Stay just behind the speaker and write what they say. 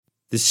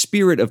The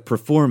spirit of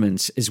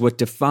performance is what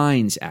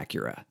defines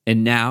Acura,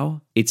 and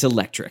now it's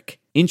electric.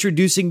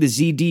 Introducing the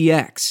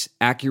ZDX,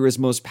 Acura's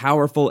most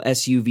powerful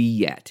SUV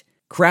yet.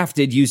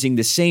 Crafted using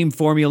the same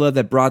formula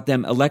that brought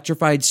them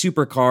electrified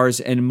supercars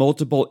and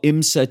multiple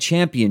IMSA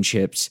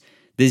championships,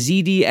 the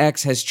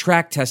ZDX has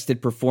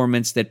track-tested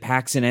performance that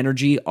packs an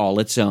energy all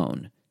its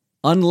own.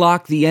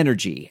 Unlock the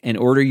energy and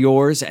order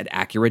yours at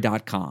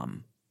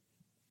Acura.com.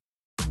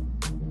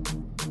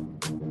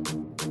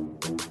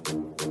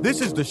 This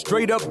is the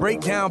Straight Up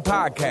Breakdown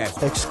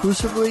Podcast.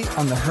 Exclusively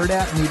on the Herd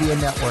App Media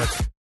Network.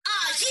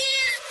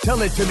 Tell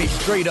it to me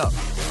straight up.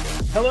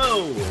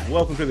 Hello,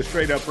 welcome to the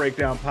Straight Up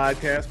Breakdown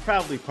Podcast,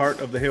 proudly part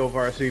of the Hail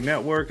Varsity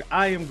Network.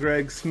 I am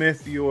Greg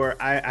Smith.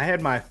 I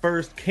had my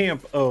first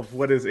camp of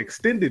what is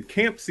extended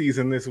camp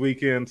season this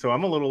weekend, so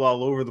I'm a little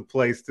all over the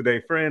place today,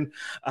 friend.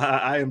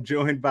 I'm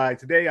joined by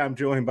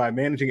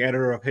managing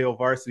editor of Hail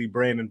Varsity,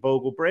 Brandon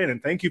Bogle. Brandon,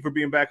 thank you for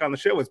being back on the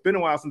show. It's been a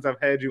while since I've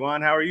had you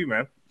on. How are you,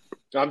 man?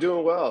 I'm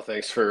doing well.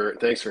 Thanks for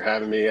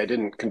having me. I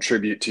didn't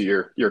contribute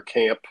to your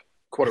camp.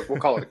 We'll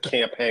call it a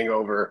camp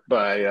hangover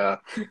by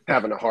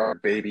having a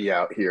hard baby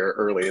out here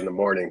early in the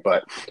morning,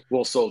 but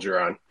we'll soldier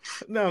on.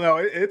 No,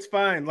 it's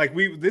fine. I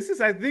think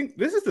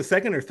this is the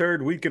second or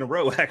third week in a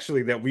row,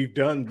 actually, that we've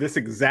done this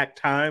exact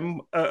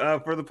time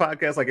for the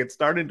podcast. Like, it's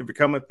starting to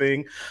become a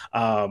thing.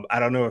 I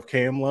don't know if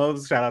Cam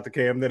loves, shout out to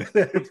Cam, that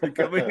it's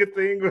becoming a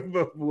thing,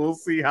 but we'll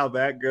see how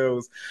that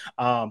goes.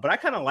 But I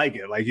kind of like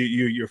it. Like,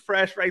 you're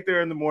fresh right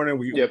there in the morning.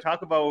 We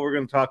talk about what we're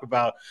going to talk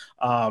about,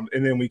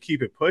 and then we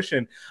keep it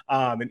pushing.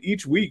 And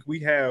each week we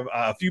have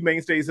a few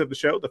mainstays of the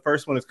show. The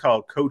first one is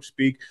called Coach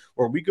Speak,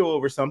 where we go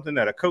over something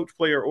that a coach,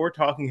 player, or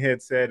talking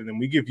head said, and then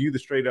we give you the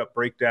straight up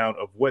breakdown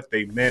of what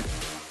they meant.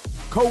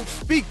 Coach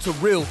Speak to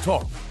Real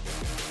Talk.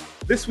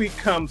 This week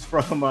comes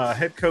from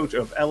head coach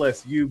of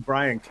LSU,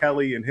 Brian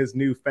Kelly, and his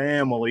new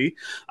family.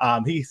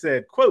 He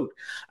said, quote,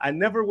 "I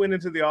never went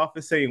into the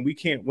office saying we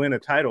can't win a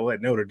title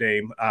at Notre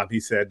Dame," he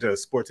said to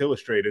Sports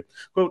Illustrated.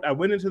 Quote, "I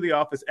went into the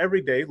office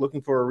every day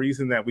looking for a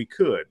reason that we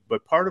could.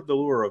 But part of the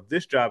lure of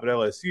this job at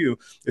LSU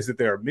is that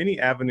there are many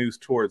avenues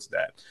towards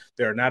that.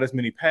 There are not as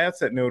many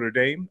paths at Notre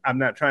Dame. I'm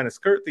not trying to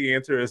skirt the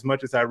answer as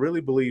much as I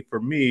really believe for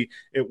me,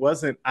 it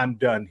wasn't, I'm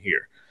done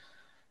here."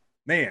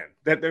 Man,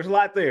 there's a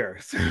lot there.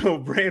 So,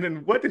 Brandon,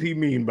 what did he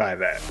mean by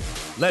that?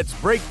 Let's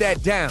break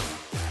that down.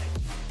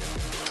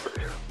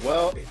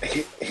 Well,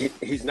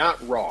 he's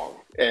not wrong.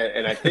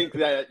 And I think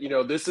that,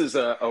 this is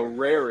a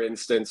rare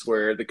instance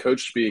where the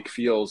coach speak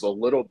feels a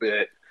little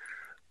bit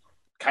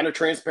kind of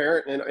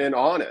transparent and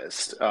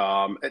honest.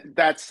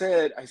 That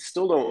said, I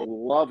still don't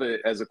love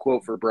it as a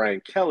quote for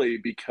Brian Kelly,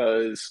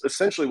 because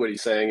essentially what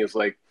he's saying is,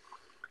 like,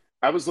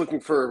 I was looking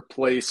for a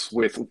place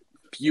with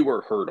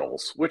fewer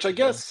hurdles, which I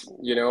guess,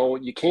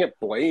 you can't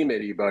blame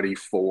anybody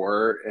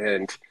for.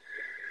 And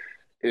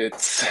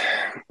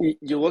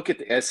you look at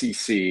the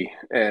SEC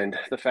and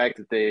the fact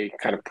that they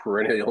kind of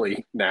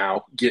perennially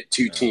now get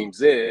two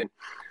teams in.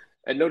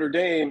 At Notre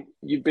Dame,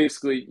 you've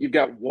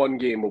got one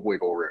game of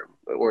wiggle room,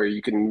 or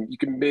you can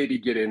maybe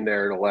get in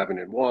there at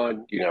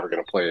 11-1. You're never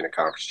going to play in a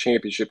conference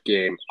championship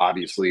game.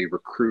 Obviously,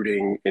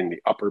 recruiting in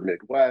the upper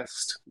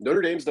Midwest,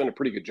 Notre Dame's done a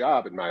pretty good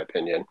job, in my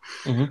opinion.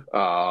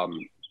 Mm-hmm.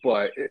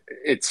 But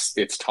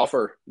it's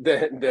tougher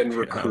than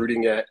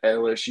recruiting at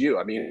LSU.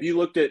 I mean, have you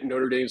looked at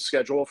Notre Dame's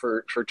schedule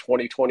for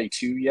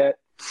 2022 yet?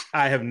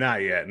 I have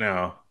not yet,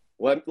 no.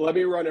 Let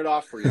me run it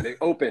off for you. They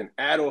open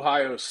at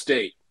Ohio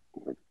State,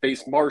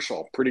 face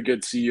Marshall, pretty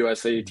good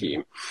CUSA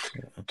team.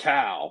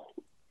 Cal,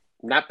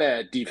 not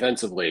bad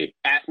defensively,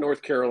 at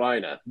North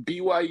Carolina.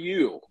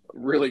 BYU,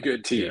 really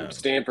good team. Yeah.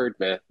 Stanford,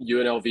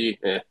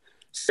 UNLV,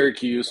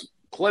 Syracuse,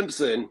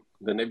 Clemson.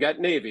 Then they've got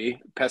Navy,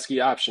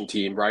 pesky option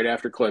team right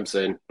after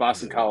Clemson,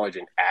 Boston College,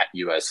 and at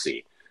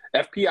USC.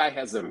 FPI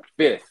has them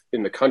 5th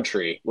in the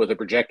country with a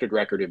projected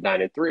record of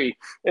 9-3.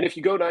 And if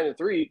you go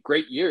 9-3,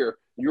 great year.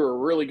 You're a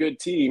really good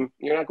team.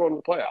 You're not going to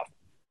the playoff.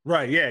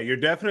 Right, yeah, you're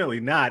definitely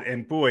not.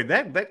 And boy,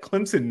 that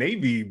Clemson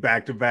Navy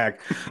back-to-back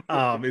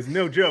is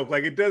no joke.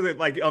 Like, it doesn't,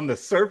 like, on the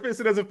surface,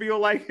 it doesn't feel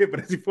like it, but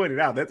as you pointed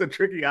out, that's a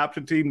tricky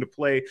option team to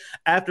play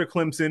after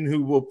Clemson,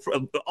 who will,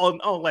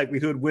 in all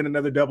likelihood, win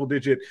another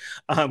double-digit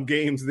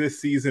games this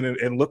season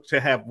and look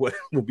to have what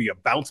will be a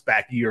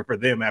bounce-back year for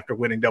them after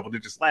winning double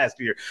digits last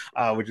year,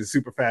 which is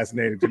super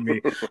fascinating to me.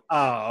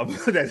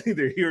 That's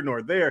neither here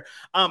nor there.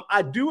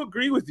 I do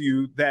agree with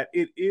you that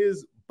it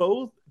is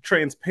both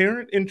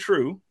transparent and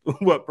true,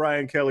 what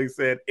Brian Kelly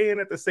said, and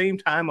at the same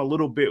time a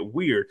little bit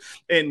weird.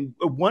 And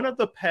one of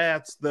the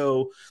paths,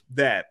 though,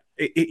 that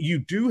you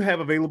do have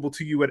available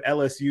to you at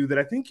LSU that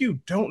I think you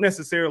don't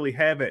necessarily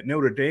have at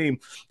Notre Dame,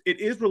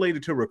 it is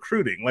related to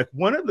recruiting. Like,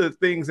 one of the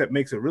things that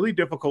makes it really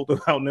difficult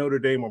about Notre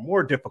Dame, or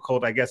more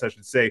difficult, I guess I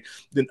should say,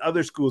 than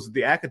other schools,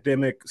 the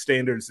academic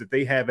standards that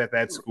they have at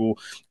that school.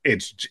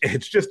 It's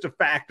just a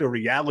fact, a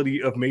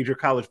reality of major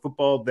college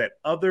football, that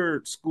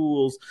other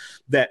schools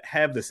that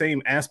have the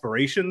same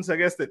aspirations, I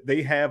guess, that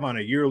they have on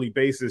a yearly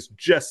basis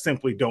just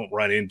simply don't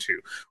run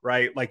into,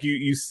 right? Like,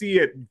 you see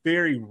it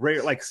very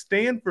rare. Like,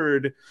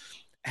 Stanford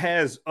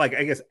has, like,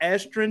 I guess,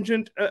 as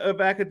stringent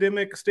of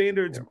academic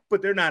standards,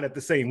 but they're not at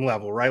the same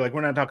level, right? Like,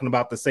 we're not talking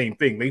about the same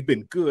thing. They've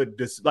been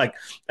good. Like,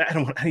 I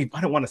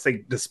don't want to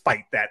say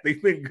despite that.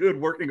 They've been good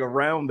working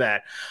around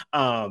that.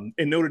 And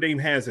Notre Dame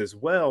has as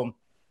well.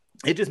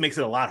 It just makes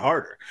it a lot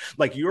harder.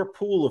 Like, your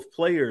pool of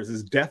players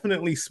is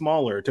definitely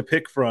smaller to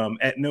pick from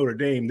at Notre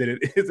Dame than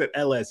it is at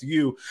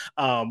LSU,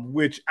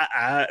 which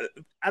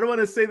I don't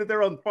want to say that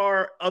they're on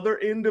far other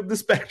end of the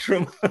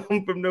spectrum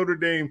from Notre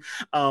Dame,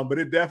 but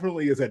it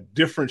definitely is a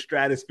different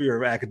stratosphere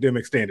of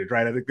academic standards,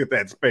 right? I think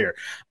that's fair.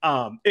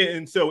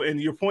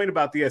 And your point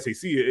about the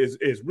SEC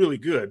is really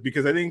good,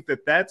 because I think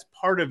that that's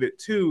part of it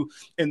too,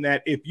 in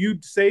that if you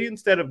say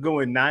instead of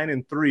going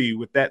 9-3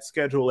 with that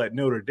schedule at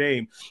Notre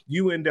Dame,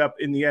 you end up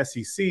in the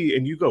SEC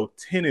and you go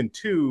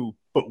 10-2,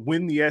 but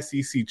win the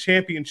SEC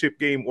championship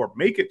game or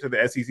make it to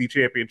the SEC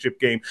championship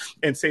game,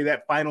 and say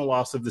that final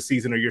loss of the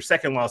season or your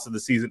second loss of the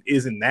season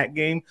is in that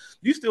game,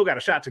 you still got a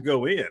shot to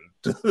go in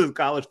to the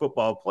college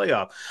football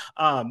playoff.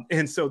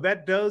 And so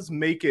that does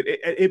make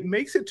it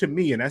makes it, to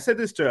me, and I said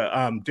this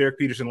to Derek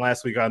Peterson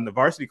last week on the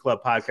Varsity Club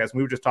podcast.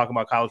 We were just talking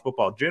about college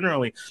football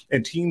generally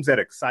and teams that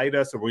excite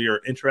us or we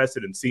are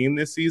interested in seeing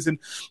this season.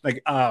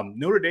 Like,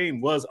 Notre Dame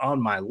was on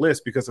my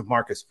list because of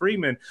Marcus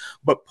Freeman,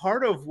 but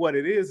part of what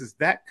it is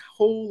that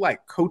whole, like,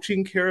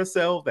 coaching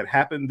carousel that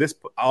happened this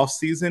off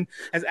season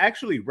has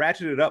actually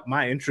ratcheted up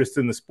my interest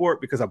in the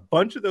sport, because a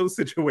bunch of those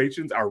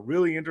situations are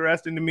really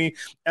interesting to me.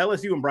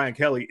 LSU and Brian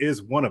Kelly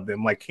is one of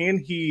them. Like, can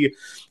he,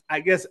 I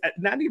guess,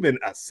 not even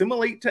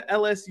assimilate to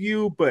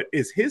LSU, but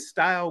is his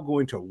style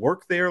going to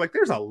work there? Like,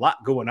 there's a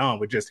lot going on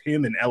with just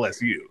him and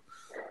LSU.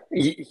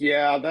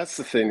 Yeah, that's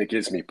the thing that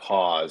gives me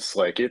pause.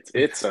 Like,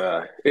 it's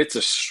a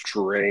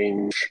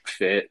strange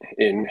fit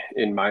in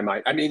my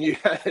mind. I mean, you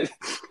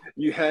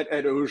had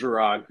Ed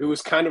Ogeron, who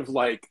was kind of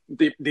like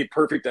the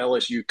perfect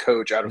LSU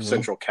coach out of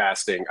Central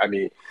Casting. I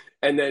mean,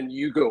 and then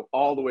you go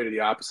all the way to the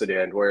opposite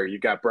end, where you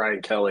got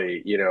Brian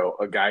Kelly,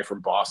 a guy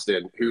from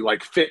Boston who,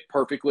 like, fit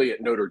perfectly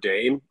at Notre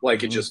Dame.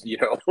 Like, it just,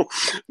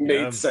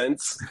 made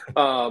sense.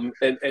 And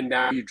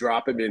now you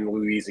drop him in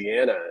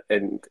Louisiana,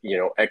 and,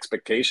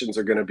 expectations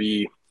are going to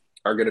be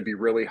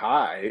really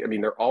high. I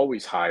mean, they're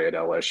always high at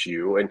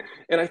LSU.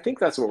 And I think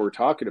that's what we're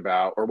talking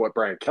about, or what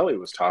Brian Kelly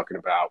was talking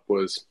about,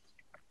 was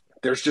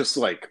there's just,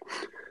 like,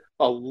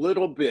 a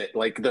little bit,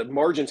 like, the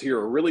margins here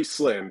are really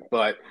slim,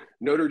 but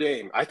Notre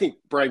Dame, I think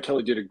Brian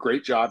Kelly did a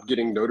great job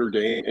getting Notre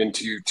Dame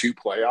into 2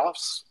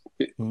 playoffs.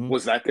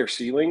 Was that their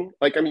ceiling?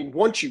 Like, I mean,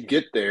 once you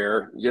get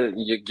there,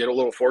 you get a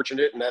little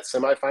fortunate in that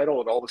semifinal,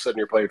 and all of a sudden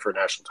you're playing for a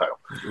national title.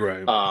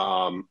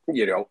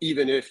 Right.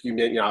 Even if you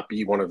may not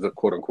be one of the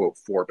quote unquote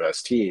 4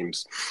 best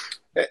teams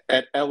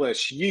at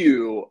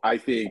LSU, I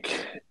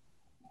think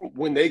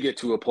when they get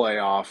to a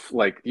playoff,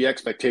 like, the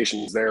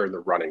expectations there in the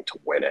running to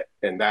win it.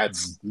 And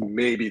that's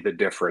maybe the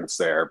difference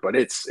there, but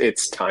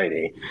it's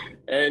tiny.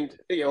 And,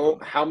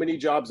 how many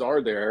jobs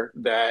are there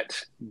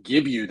that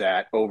give you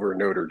that over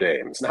Notre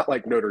Dame? It's not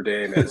like Notre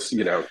Dame is,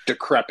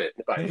 decrepit.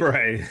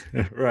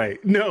 Right.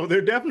 No, they're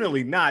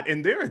definitely not.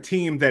 And they're a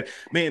team that,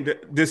 man,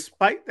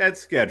 despite that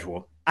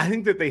schedule, I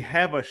think that they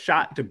have a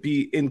shot to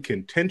be in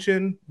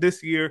contention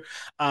this year.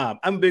 I'm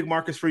a big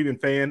Marcus Freeman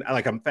fan.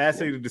 I'm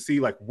fascinated to see,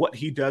 like, what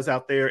he does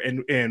out there.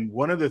 And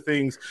one of the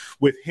things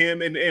with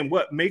him and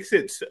what makes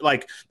it,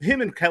 like,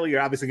 him and Kelly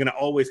are obviously going to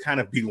always kind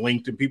of be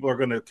linked, and people are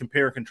going to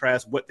compare and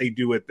contrast what they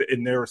do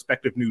in their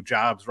respective new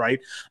jobs,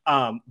 right?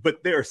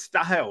 But their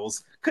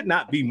styles could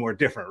not be more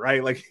different,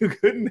 right? Like, you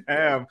couldn't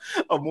have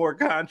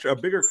a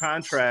bigger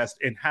contrast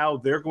in how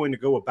they're going to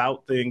go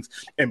about things.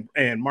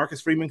 And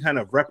Marcus Freeman kind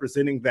of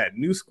representing that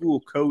new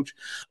school coach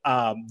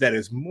that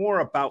is more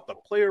about the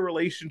player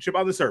relationship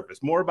on the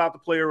surface, more about the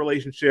player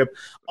relationship,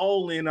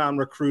 all in on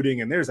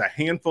recruiting. And there's a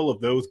handful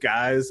of those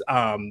guys.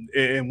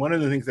 And one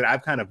of the things that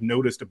I've kind of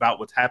noticed about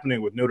what's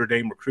happening with Notre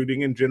Dame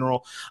recruiting in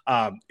general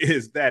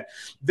is that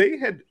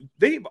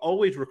they've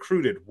always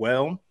recruited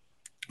well,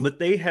 but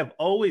they have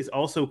always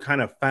also kind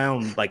of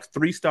found, like,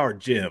 3-star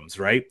gems,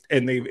 right?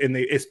 And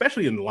they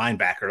especially in the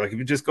linebacker, like, if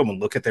you just go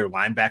and look at their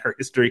linebacker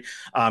history,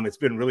 it's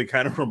been really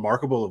kind of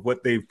remarkable of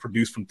what they've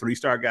produced from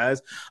 3-star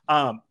guys.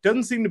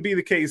 Doesn't seem to be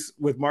the case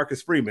with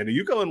Marcus Freeman. And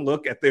you go and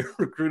look at their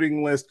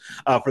recruiting list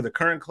for the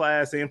current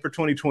class and for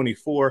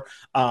 2024.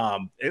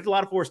 It's a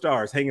lot of 4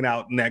 stars hanging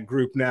out in that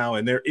group now,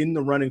 and they're in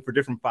the running for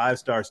different 5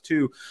 stars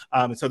too.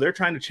 And so they're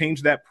trying to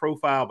change that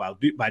profile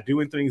by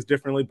doing things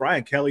differently.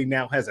 Brian Kelly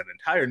now has an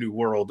entire new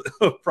world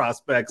of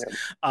prospects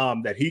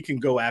that he can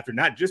go after,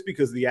 not just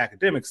because of the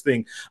academics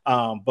thing,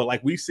 but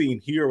like we've seen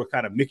here with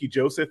kind of Mickey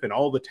Joseph and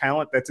all the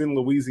talent that's in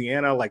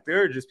Louisiana. Like,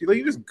 there are just people,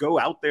 you just go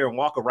out there and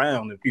walk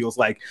around, and feels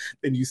like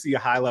then you see a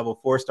high-level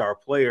 4-star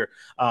player.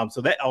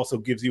 So that also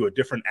gives you a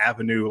different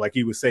avenue, like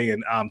he was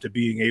saying, to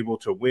being able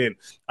to win.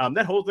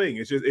 That whole thing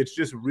is it's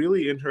just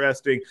really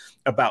interesting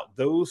about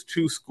those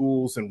 2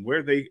 schools and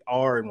where they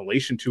are in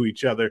relation to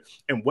each other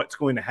and what's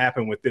going to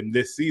happen with them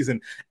this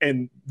season,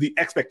 and the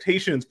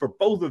expectations for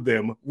both both of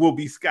them will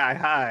be sky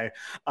high.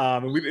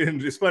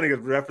 And it's funny,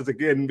 because reference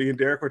again, me and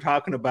Derek were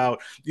talking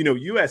about,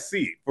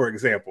 USC, for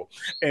example.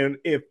 And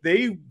if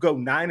they go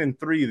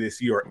 9-3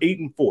 this year, or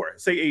 8-4,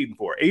 say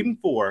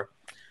 8-4,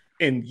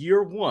 in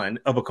year one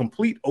of a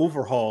complete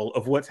overhaul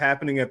of what's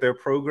happening at their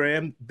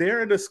program,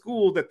 they're at a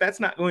school that's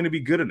not going to be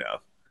good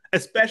enough,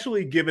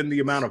 especially given the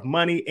amount of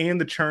money and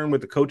the churn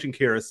with the coaching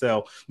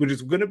carousel, which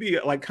is going to be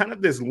like kind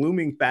of this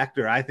looming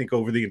factor, I think,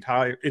 over the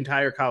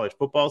entire college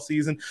football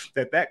season,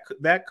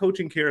 that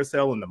coaching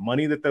carousel and the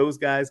money that those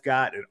guys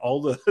got and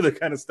all the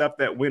kind of stuff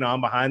that went on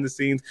behind the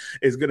scenes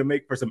is going to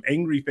make for some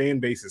angry fan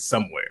bases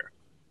somewhere.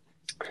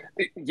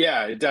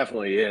 Yeah, it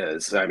definitely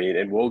is. I mean,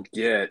 and we'll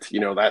get,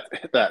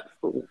 that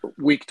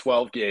week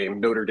 12 game,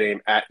 Notre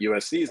Dame at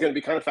USC, is going to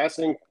be kind of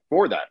fascinating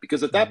for that,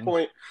 because at that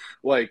point,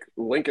 like,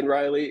 Lincoln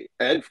Riley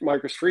and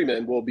Marcus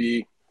Freeman will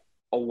be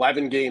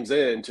 11 games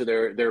into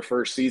their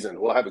first season.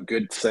 We'll have a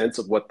good sense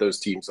of what those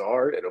teams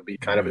are. It'll be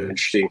kind of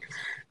interesting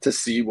to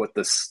see what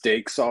the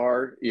stakes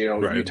are.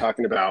 You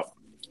talking about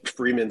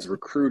Freeman's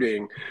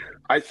recruiting.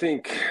 I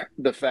think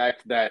the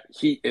fact that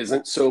he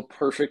isn't so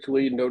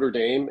perfectly Notre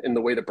Dame in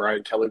the way that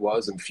Brian Kelly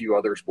was and few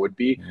others would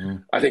be,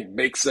 I think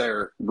makes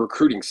their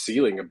recruiting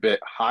ceiling a bit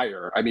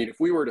higher. I mean, if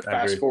we were to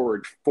fast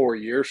forward 4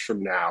 years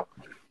from now,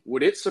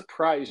 would it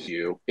surprise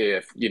you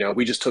if,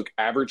 we just took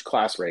average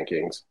class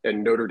rankings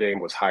and Notre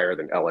Dame was higher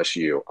than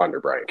LSU under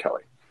Brian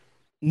Kelly?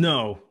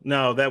 No,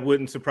 that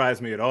wouldn't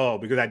surprise me at all,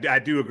 because I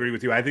do agree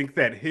with you. I think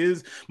that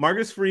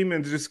Marcus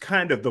Freeman's just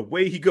kind of the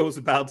way he goes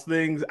about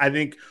things, I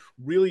think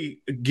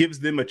really gives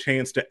them a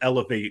chance to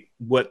elevate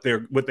what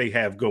they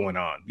have going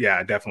on. Yeah,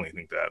 I definitely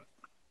think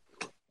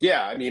that.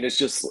 Yeah, I mean, it's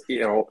just,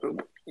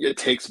 it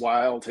takes a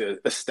while to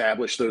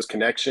establish those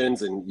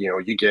connections, and,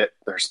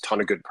 there's a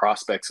ton of good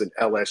prospects in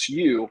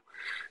LSU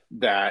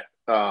that,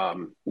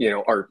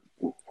 are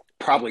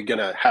probably going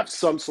to have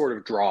some sort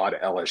of draw to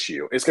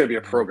LSU. It's going to be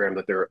a program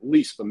that they're at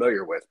least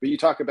familiar with. But you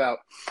talk about,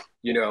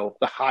 the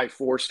high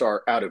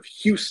 4-star out of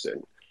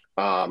Houston,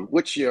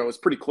 which, is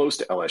pretty close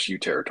to LSU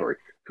territory.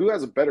 Who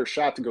has a better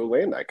shot to go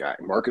land that guy,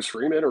 Marcus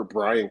Freeman or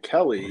Brian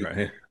Kelly?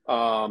 Right.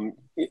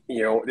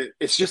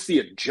 It's just the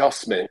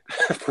adjustment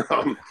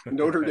from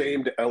Notre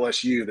Dame to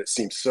LSU that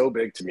seems so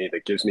big to me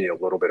that gives me a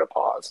little bit of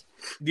pause.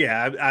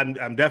 Yeah,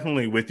 I'm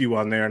definitely with you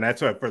on there, and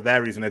that's why, for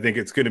that reason, I think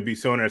it's going to be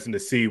so interesting to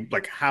see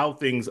like how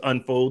things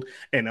unfold,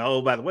 and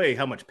by the way,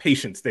 how much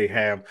patience they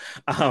have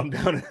down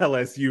at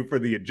LSU for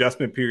the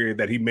adjustment period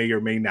that he may or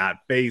may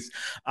not face.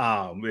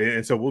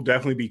 And so we'll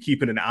definitely be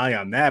keeping an eye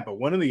on that. But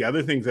one of the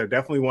other things I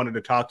definitely wanted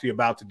to talk to you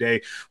about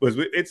today was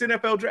it's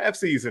NFL draft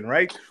season,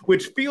 right?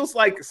 Which feels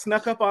like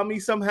snuck up on me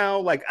somehow.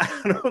 Like,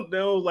 I don't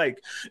know, like,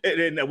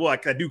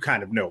 I do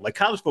kind of know. Like,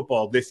 college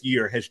football this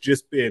year has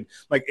just been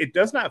like, it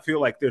does not feel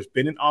like there's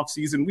been an off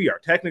season. We are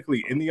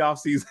technically in the off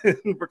season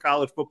for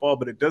college football,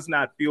 but it does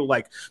not feel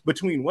like,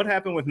 between what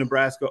happened with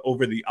Nebraska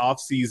over the off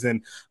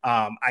season,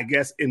 I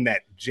guess in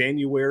that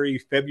January,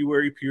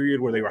 February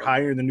period where they were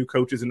hiring the new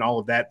coaches and all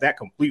of that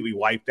completely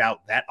wiped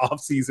out that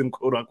off season,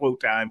 quote unquote,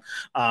 time.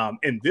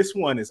 And this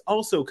one is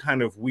also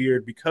kind of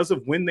weird because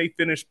of when they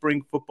finish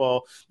spring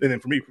football. And then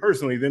for me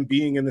personally, them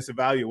being in this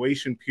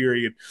evaluation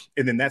period,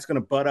 and then that's going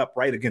to butt up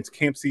right against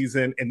camp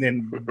season. And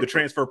then the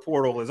transfer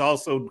portal is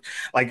also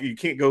like, you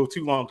can't go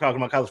too long talking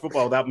about college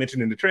football without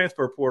mentioning the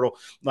transfer portal.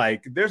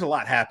 Like, there's a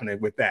lot happening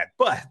with that.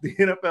 But the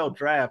NFL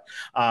draft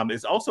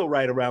is also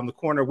right around the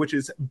corner, which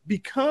has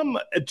become,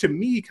 to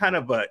me, kind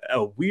of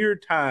a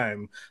weird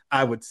time,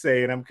 I would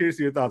say. And I'm curious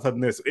your thoughts on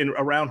this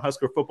around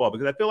Husker football,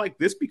 because I feel like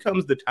this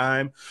becomes the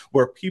time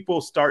where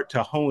people start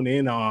to hone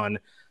in on,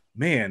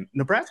 man,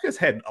 Nebraska's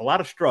had a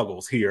lot of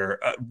struggles here,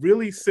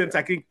 really, since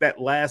I think that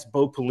last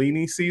Bo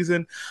Pelini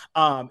season.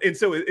 And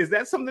so is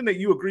that something that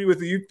you agree with?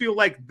 Do you feel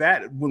like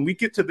that when we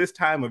get to this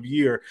time of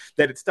year,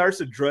 that it starts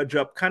to drudge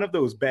up kind of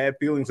those bad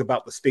feelings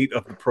about the state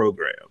of the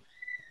program?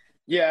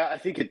 Yeah, I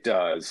think it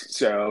does.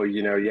 So,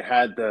 you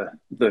had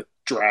the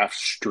draft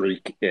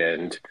streak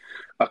end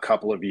a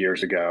couple of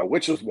years ago,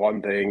 which was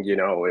one thing.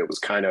 It was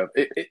kind of,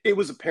 it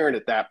was apparent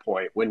at that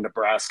point when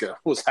Nebraska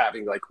was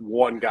having like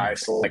one guy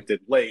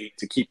selected late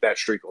to keep that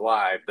streak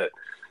alive that,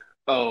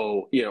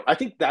 I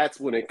think that's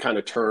when it kind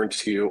of turned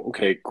to,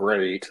 okay,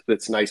 great,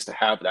 that's nice to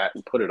have that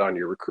and put it on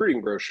your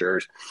recruiting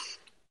brochures.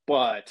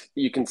 But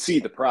you can see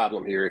the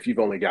problem here if you've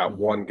only got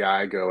one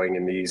guy going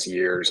in these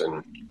years.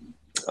 And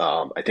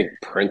I think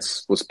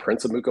Prince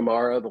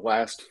Amukamara the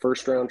last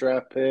first round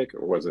draft pick,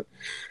 or was it?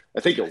 I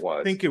think it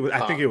was. I think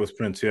it was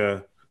Prince. Yeah.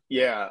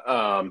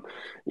 Yeah.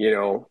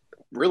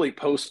 Really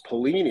post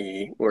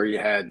Pelini, where you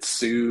had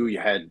Sue, you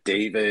had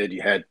David,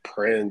 you had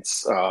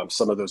Prince,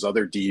 some of those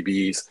other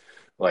DBs.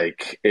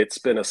 Like, it's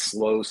been a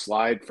slow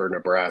slide for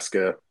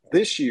Nebraska.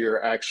 This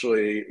year,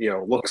 actually,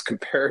 looks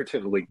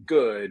comparatively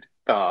good.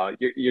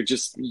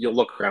 You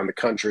look around the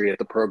country at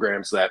the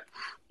programs that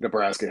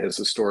Nebraska has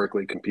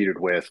historically competed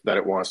with, that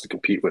it wants to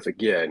compete with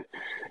again.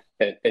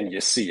 and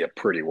you see a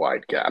pretty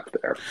wide gap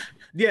there.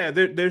 Yeah,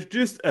 there's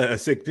just a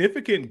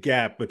significant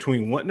gap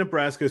between what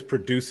Nebraska is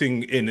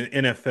producing in the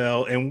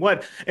NFL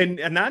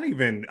and not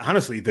even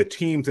honestly the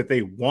teams that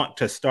they want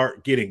to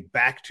start getting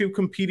back to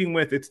competing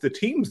with. It's the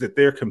teams that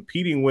they're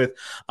competing with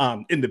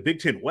in the Big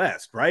Ten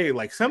West, right?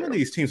 Like some of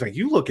these teams, like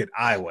you look at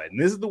Iowa, and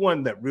this is the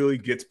one that really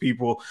gets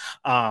people.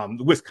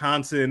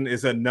 Wisconsin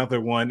is another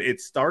one.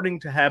 It's starting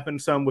to happen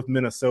some with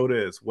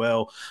Minnesota as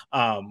well,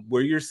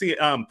 where you're seeing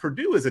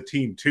Purdue is a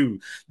team too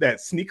that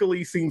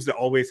sneakily seems to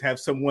always have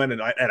someone at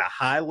a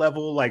high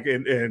level, like,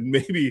 and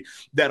maybe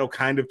that'll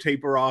kind of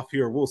taper off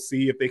here. We'll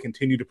see if they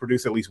continue to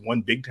produce at least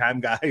one big time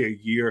guy a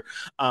year.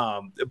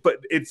 But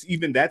it's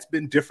even that's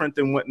been different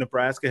than what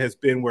Nebraska has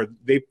been, where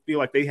they feel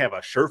like they have a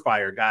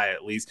surefire guy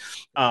at least.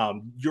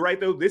 You're right,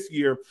 though. This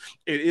year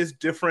it is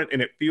different,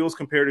 and it feels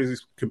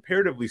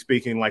comparatively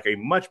speaking like a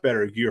much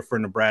better year for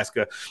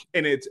Nebraska.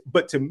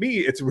 But to me,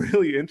 it's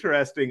really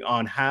interesting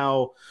on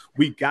how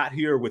we got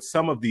here with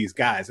some of these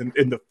guys. And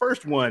the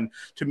first one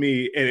to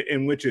me,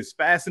 in which is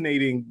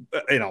fascinating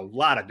in a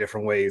lot of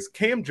different ways,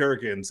 Cam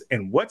Jurgens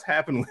and what's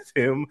happened with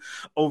him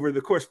over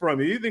the course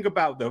from you think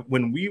about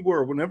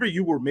whenever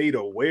you were made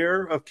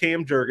aware of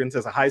Cam Jurgens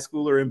as a high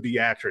schooler in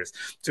Beatrice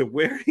to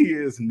where he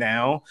is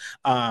now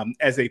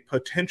as a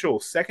potential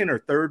second or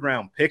third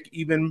round pick.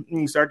 Even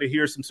you start to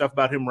hear some stuff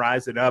about him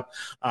rising up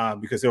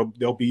because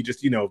there'll be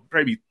just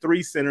probably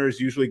 3 centers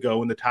usually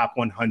go in the top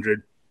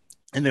 100.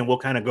 And then we'll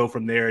kind of go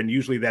from there. And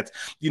usually that's,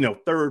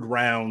 third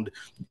round.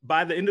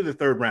 By the end of the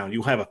third round,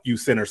 you'll have a few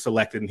centers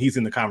selected, and he's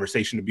in the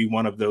conversation to be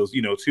one of those,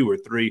 2 or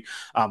 3,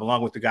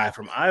 along with the guy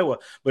from Iowa.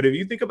 But if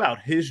you think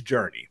about his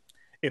journey,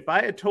 if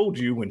I had told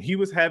you when he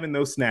was having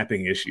those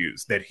snapping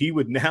issues that he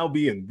would now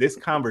be in this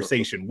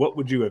conversation, what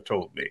would you have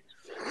told me?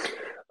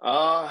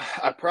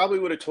 I probably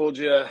would have told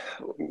you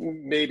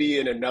maybe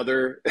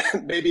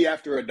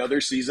after another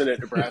season at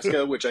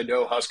Nebraska, which I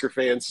know Husker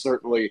fans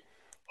certainly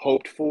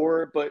hoped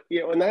for, but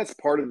and that's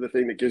part of the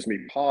thing that gives me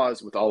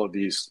pause with all of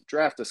these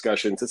draft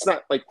discussions. It's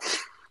not like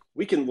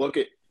we can look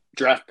at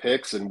draft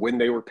picks and when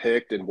they were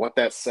picked and what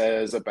that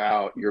says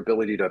about your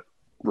ability to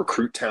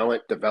recruit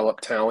talent,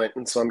 develop talent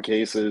in some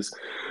cases.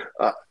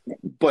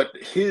 But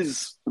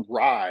his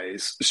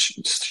rise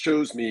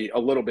shows me a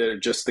little bit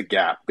of just the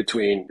gap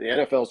between the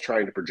NFL's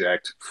trying to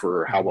project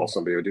for how well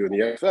somebody would do in the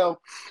NFL.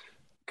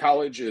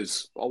 College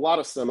is a lot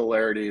of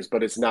similarities,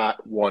 but it's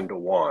not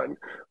one-to-one.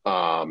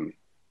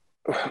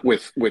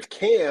 With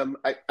Cam,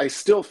 I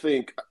still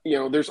think,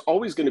 there's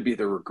always going to be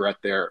the regret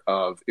there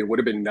of it would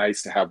have been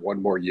nice to have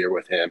one more year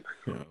with him.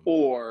 Yeah.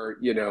 Or,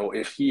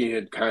 if he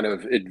had kind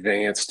of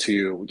advanced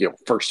to,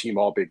 first team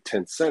all Big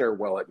Ten center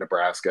while at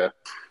Nebraska,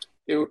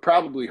 it would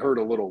probably hurt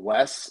a little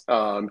less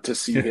to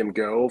see him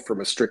go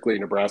from a strictly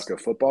Nebraska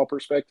football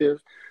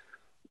perspective.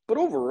 But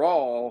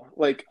overall,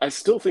 I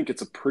still think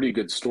it's a pretty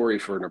good story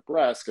for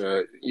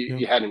Nebraska.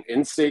 You had an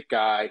in-state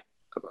guy,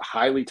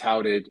 highly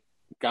touted,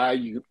 guy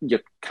you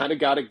kind of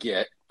got to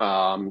get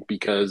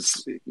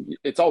because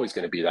it's always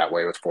going to be that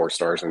way with 4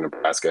 stars in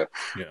Nebraska.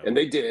 Yeah. And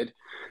they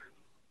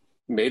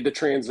made the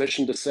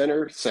transition to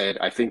center, said,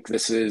 I think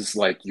this is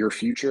your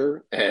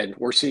future. And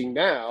we're seeing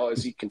now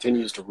as he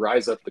continues to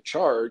rise up the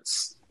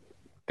charts,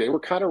 they were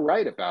kind of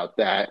right about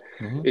that.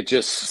 Mm-hmm. It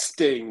just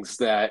stings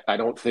that I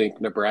don't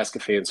think Nebraska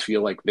fans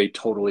feel like they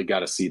totally got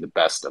to see the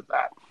best of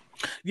that.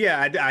 Yeah,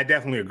 I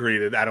definitely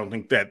agree that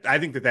I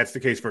think that that's the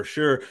case for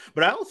sure.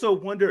 But I also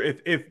wonder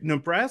if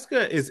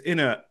Nebraska is in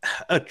a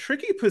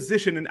tricky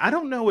position, and I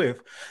don't know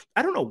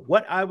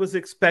what I was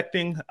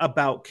expecting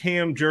about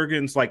Cam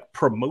Jurgens'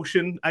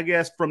 promotion, I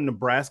guess, from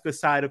Nebraska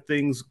side of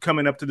things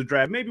coming up to the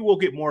draft. Maybe we'll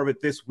get more of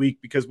it this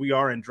week because we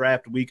are in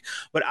draft week.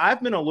 But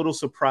I've been a little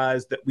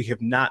surprised that we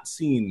have not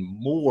seen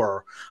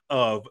more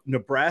of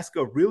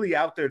Nebraska really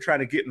out there trying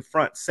to get in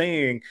front,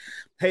 saying,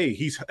 hey,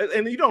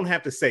 and you don't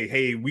have to say,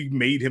 hey, we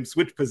made him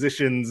switch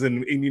positions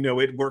and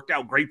it worked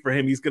out great for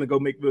him. He's going to go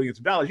make millions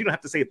of dollars. You don't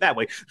have to say it that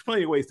way. There's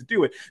plenty of ways to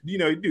do it.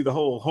 You do the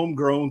whole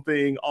homegrown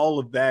thing, all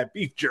of that,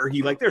 beef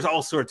jerky. There's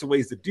all sorts of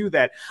ways to do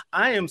that.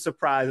 I am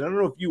surprised, I don't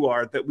know if you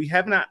are, that we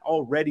have not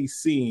already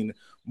seen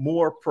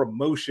more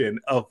promotion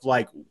of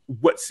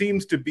what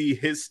seems to be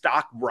his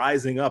stock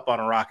rising up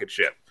on a rocket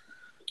ship.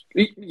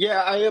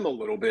 Yeah, I am a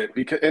little bit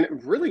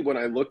and really when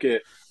I look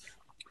at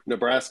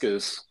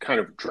Nebraska's kind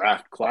of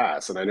draft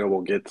class, and I know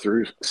we'll get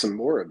through some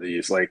more of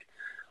these,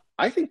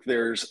 I think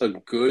there's a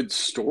good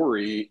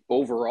story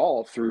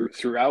overall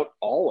throughout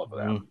all of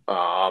them.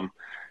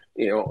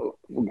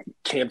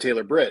 Cam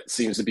Taylor-Britt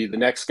seems to be the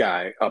next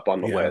guy up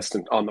on the list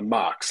and on the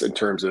mocks in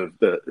terms of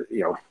the,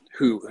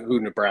 who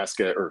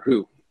Nebraska or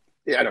who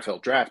the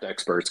NFL draft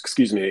experts,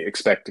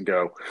 expect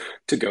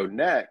to go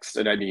next.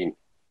 And I mean,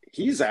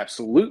 he's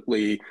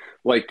absolutely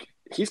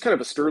he's kind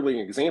of a sterling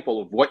example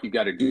of what you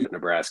got to do at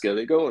Nebraska.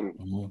 They go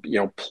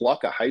and,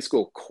 pluck a high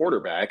school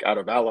quarterback out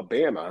of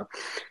Alabama,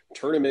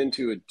 turn him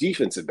into a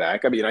defensive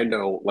back. I mean, I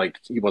know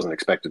he wasn't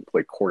expected to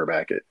play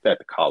quarterback at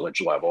the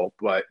college level,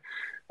 but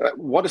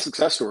what a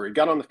success story.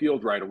 Got on the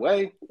field right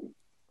away,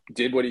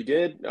 did what he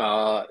did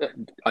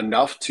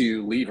enough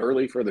to leave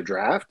early for the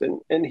draft,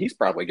 and he's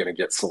probably going to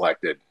get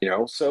selected.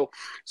 So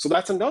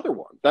that's another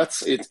one.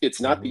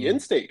 It's not the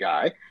in-state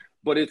guy,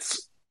 but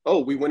it's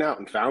we went out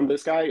and found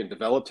this guy and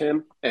developed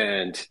him,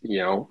 and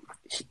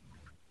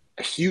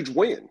a huge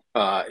win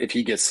if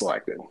he gets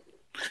selected.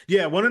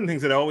 Yeah, one of the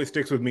things that always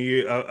sticks with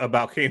me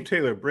about Cam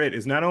Taylor-Britt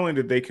is not only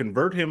did they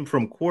convert him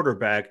from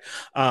quarterback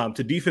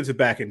to defensive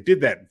back, and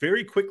did that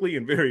very quickly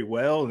and very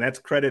well, and that's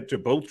credit to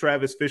both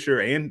Travis Fisher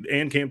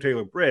and Cam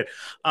Taylor-Britt.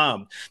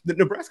 The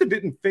Nebraska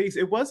didn't face,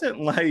 it wasn't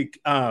like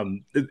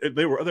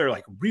there were other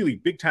like really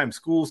big time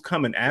schools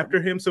coming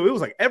after him, so it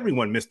was like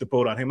everyone missed the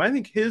boat on him. I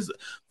think his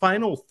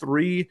final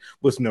three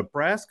was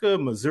Nebraska,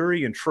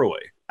 Missouri, and Troy.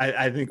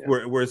 I think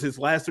whereas his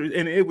last three,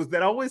 and it was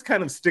that always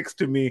kind of sticks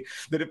to me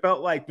that it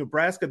felt like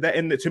Nebraska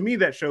to me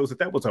that shows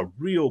that was a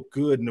real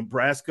good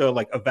Nebraska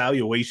like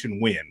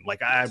evaluation win.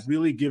 Like I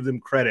really give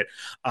them credit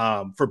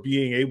for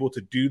being able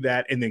to do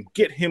that and then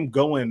get him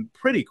going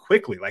pretty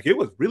quickly. Like it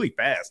was really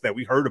fast that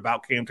we heard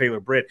about Cam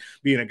Taylor-Britt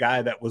being a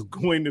guy that was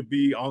going to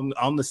be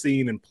on the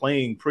scene and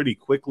playing pretty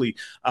quickly.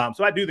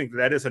 So I do think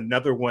that is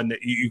another one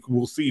that you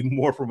will see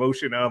more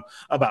promotion of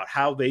about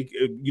how they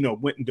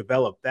went and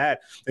developed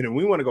that. And then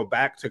we want to go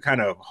back to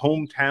kind of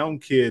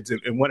hometown kids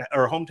and what,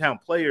 or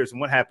hometown players and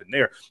what happened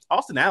there.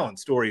 Austin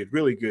Allen's story is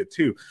really good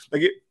too.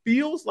 Like it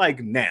feels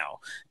like now,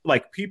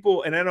 like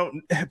people, and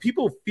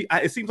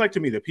it seems like to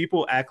me that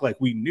people act like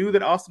we knew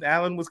that Austin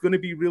Allen was going to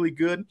be really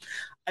good.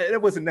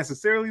 That wasn't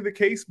necessarily the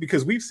case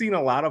because we've seen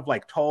a lot of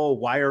like tall,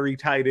 wiry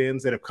tight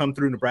ends that have come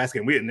through Nebraska.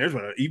 And there's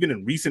one, even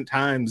in recent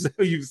times,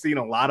 you've seen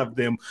a lot of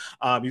them.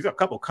 You've got a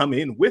couple come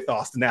in with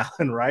Austin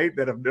Allen, right?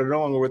 They're no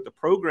longer with the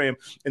program,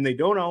 and they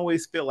don't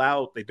always fill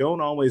out. They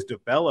don't always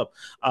develop.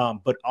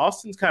 But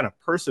Austin's kind of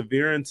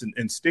perseverance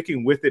and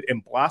sticking with it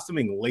and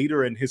blossoming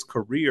later in his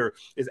career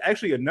is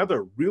actually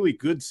another really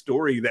good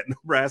story that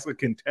Nebraska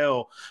can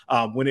tell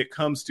when it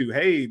comes to,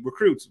 hey,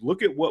 recruits,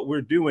 look at what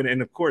we're doing.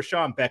 And of course,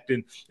 Sean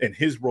Beckton and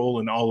his role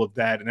in all of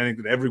that. And I think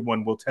that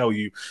everyone will tell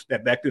you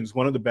that Beckton is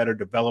one of the better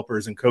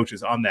developers and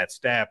coaches on that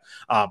staff.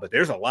 But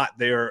there's a lot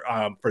there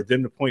for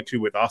them to point to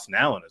with Austin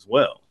Allen as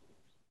well.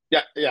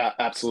 Yeah,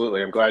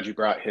 absolutely. I'm glad you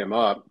brought him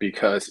up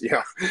because,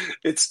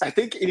 I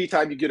think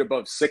anytime you get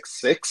above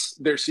 6'6",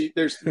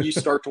 there's you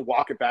start to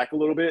walk it back a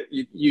little bit.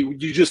 You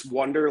just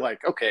wonder like,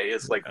 okay,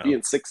 is like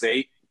being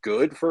 6'8"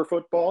 good for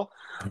football?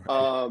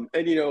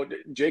 And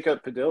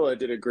Jacob Padilla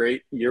did a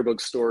great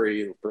yearbook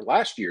story for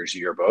last year's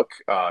yearbook,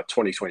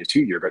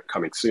 2022 yearbook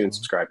coming soon.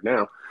 Subscribe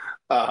now.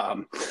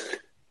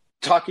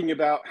 Talking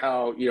about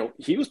how,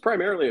 he was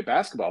primarily a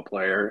basketball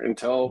player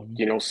until,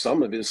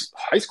 some of his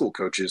high school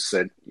coaches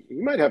said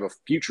you might have a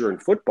future in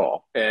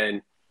football.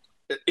 And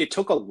it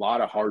took a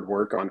lot of hard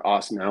work on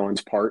Austin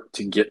Allen's part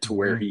to get to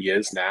where he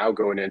is now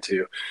going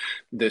into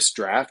this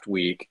draft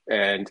week.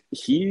 And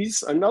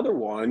he's another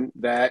one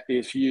that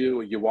if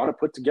you want to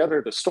put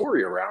together the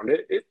story around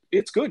it,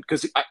 it's good.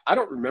 Because I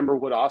don't remember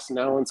what Austin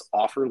Allen's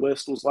offer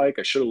list was like.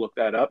 I should have looked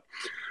that up.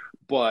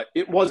 But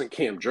it wasn't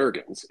Cam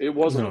Jurgens. It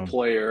wasn't a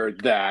player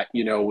that,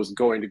 was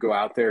going to go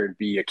out there and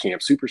be a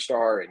camp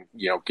superstar and,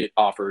 get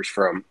offers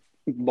from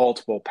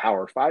multiple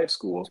Power 5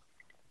 schools.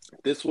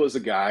 This was a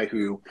guy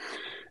who,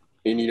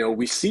 and,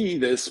 we see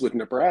this with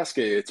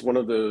Nebraska. It's one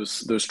of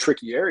those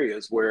tricky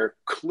areas where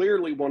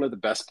clearly one of the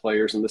best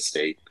players in the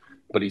state,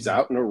 but he's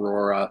out in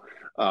Aurora,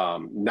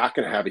 not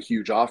going to have a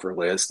huge offer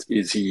list.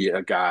 Is he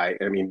a guy?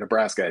 I mean,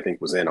 Nebraska, I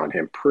think, was in on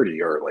him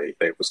pretty early.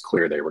 It was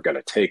clear they were going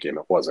to take him.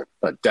 It wasn't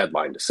a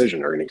deadline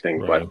decision or anything,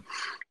 right. But,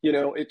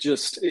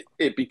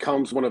 it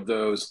becomes one of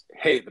those,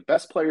 hey, the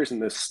best players in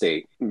this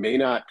state may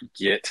not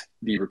get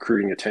the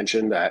recruiting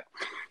attention that,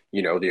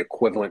 the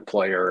equivalent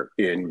player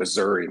in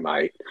Missouri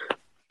might.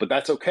 But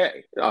that's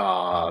okay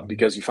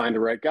because you find the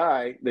right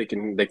guy, they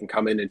can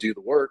come in and do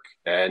the work.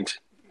 And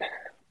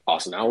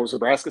Austin Allen was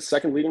Nebraska's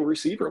second leading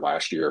receiver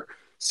last year.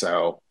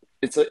 So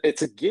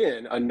it's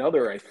again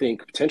another, I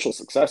think, potential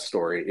success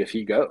story if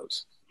he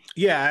goes.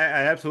 Yeah,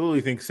 I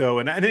absolutely think so.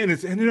 And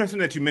it's interesting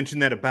that you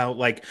mentioned that about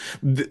like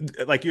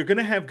you're going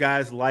to have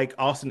guys like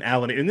Austin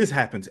Allen. And this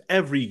happens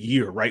every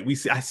year, right?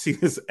 I see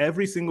this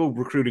every single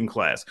recruiting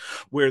class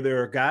where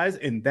there are guys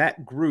in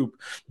that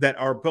group that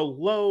are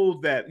below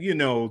that,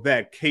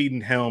 that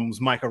Caden Helms,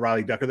 Micah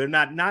Riley Ducker. They're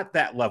not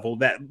that level,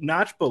 that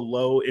notch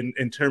below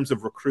in terms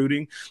of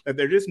recruiting, that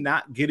they're just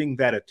not getting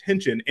that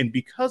attention. And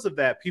because of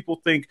that,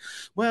 people think,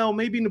 well,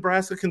 maybe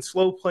Nebraska can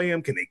slow play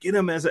him. Can they get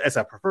him as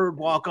a preferred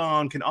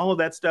walk-on? Can all of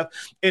that stuff?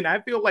 And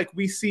I feel like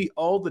we see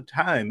all the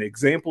time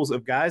examples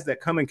of guys that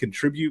come and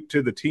contribute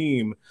to the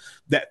team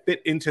that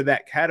fit into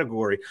that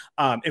category.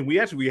 And we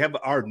have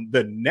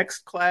the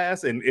next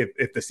class. And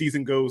if the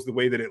season goes the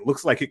way that it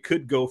looks like it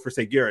could go for,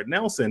 say, Garrett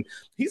Nelson,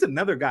 he's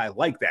another guy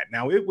like that.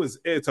 Now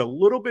it's a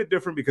little bit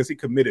different because he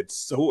committed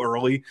so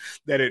early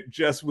that it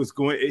just was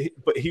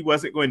but he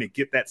wasn't going to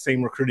get that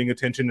same recruiting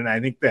attention. And I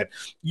think that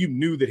you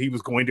knew that he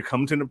was going to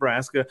come to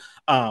Nebraska,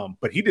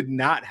 but he did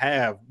not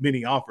have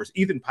many offers.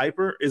 Ethan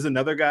Piper is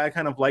another another guy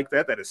kind of like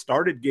that has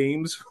started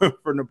games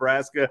for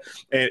Nebraska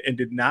and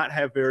did not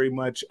have very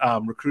much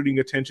recruiting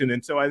attention.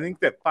 And so I think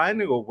that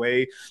finding a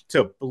way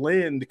to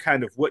blend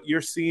kind of what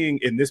you're seeing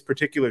in this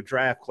particular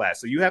draft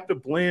class. So you have to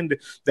blend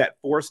that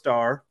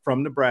 4-star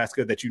from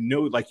Nebraska that,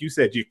 like you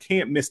said, you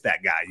can't miss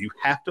that guy. You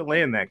have to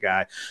land that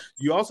guy.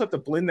 You also have to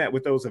blend that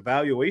with those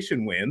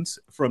evaluation wins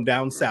from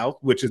down south,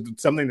 which is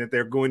something that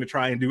they're going to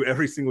try and do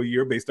every single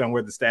year based on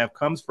where the staff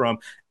comes from,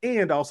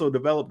 and also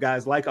develop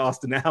guys like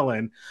Austin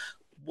Allen.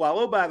 While,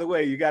 oh, by the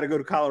way, you got to go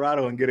to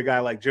Colorado and get a guy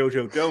like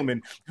JoJo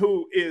Domann,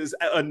 who is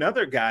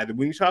another guy that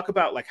when you talk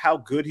about like how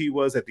good he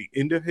was at the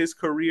end of his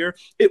career,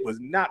 it was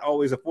not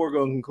always a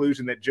foregone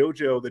conclusion that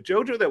the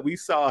JoJo that we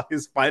saw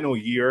his final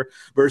year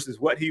versus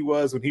what he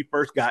was when he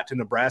first got to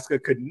Nebraska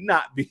could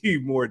not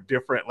be more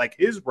different. Like,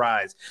 his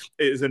rise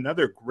is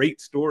another great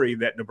story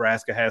that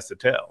Nebraska has to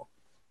tell.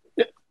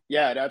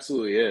 Yeah, it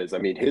absolutely is. I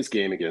mean, his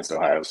game against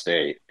Ohio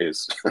State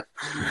is,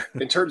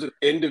 in terms of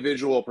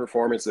individual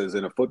performances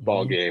in a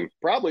football game,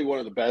 probably one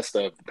of the best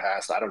of the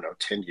past,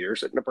 10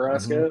 years at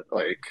Nebraska.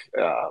 Like,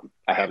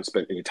 I haven't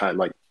spent any time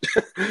like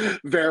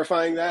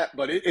verifying that,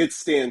 but it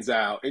stands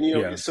out.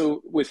 And,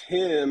 so with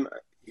him,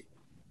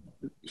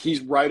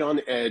 he's right on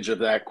the edge of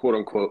that quote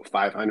unquote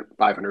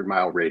 500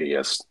 mile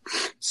radius.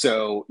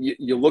 So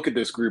you look at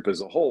this group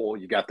as a whole,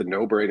 you got the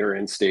no-brainer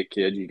in-state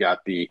kid, you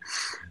got the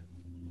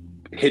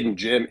hidden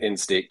gem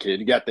in-state kid,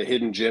 you got the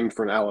hidden gem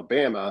from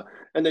Alabama,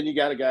 and then you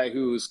got a guy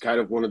who's kind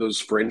of one of those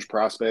fringe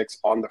prospects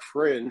on the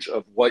fringe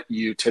of what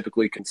you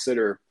typically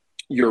consider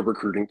your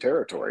recruiting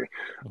territory.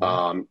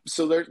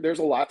 So there's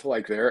a lot to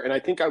like there. And I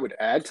think I would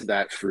add to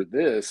that for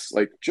this,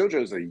 like,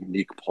 JoJo's a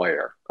unique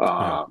player.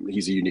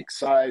 He's a unique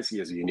size. He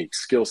has a unique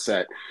skill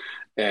set.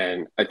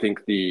 And I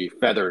think the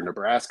feather in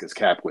Nebraska's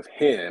cap with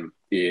him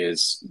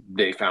is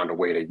they found a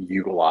way to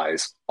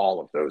utilize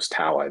all of those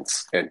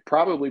talents and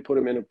probably put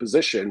him in a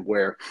position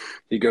where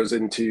he goes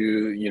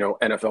into,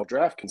 NFL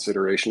draft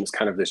consideration as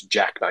kind of this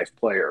jackknife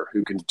player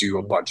who can do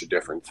a bunch of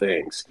different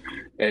things.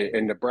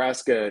 And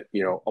Nebraska,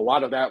 a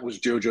lot of that was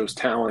JoJo's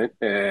talent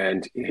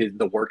and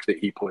the work that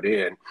he put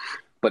in.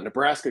 But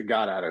Nebraska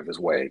got out of his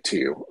way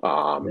too.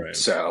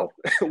 So,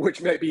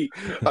 which may be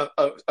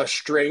a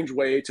strange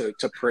way to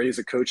praise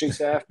a coaching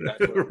staff. But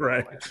that's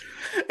right.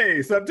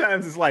 Hey,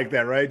 sometimes it's like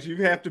that, right? You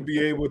have to be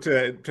able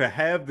to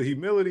have the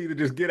humility to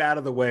just get out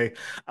of the way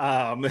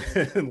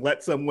and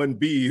let someone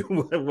be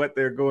what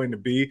they're going to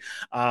be,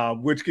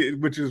 which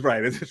is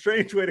right. It's a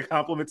strange way to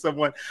compliment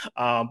someone,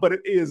 but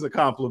it is a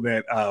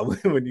compliment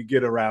when you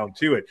get around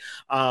to it.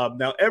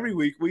 Now, every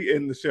week we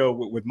end the show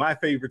with my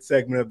favorite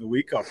segment of the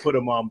week. I'll put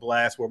them on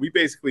blast, where we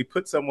basically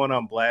put someone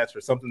on blast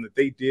for something that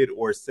they did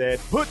or said.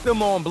 Put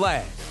them on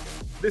blast.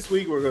 This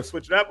week, we're going to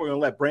switch it up. We're going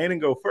to let Brandon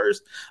go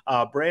first.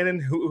 Brandon,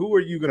 who are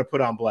you going to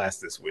put on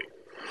blast this week?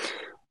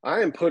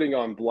 I am putting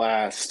on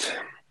blast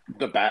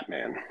the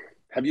Batman.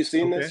 Have you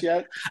seen this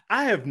yet?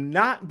 I have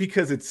not,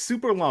 because it's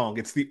super long.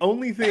 It's the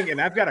only thing, and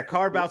I've got to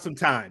carve out some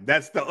time.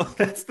 That's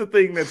the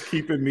thing that's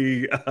keeping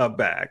me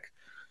back.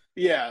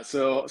 Yeah,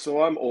 so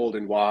I'm old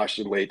and washed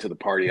and late to the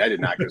party. I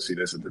did not go see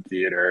this at the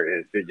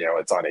theater.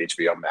 It's on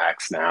HBO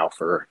Max now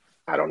for,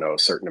 I don't know, a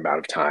certain amount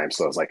of time.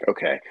 So I was like,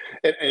 okay.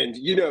 And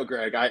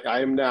Greg,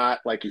 I am not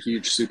like a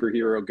huge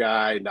superhero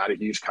guy, not a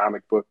huge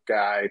comic book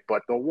guy,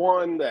 but the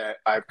one that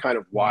I've kind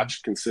of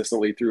watched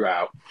consistently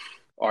throughout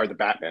are the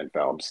Batman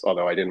films,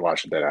 although I didn't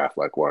watch the Ben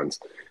Affleck ones.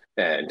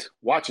 And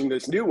watching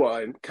this new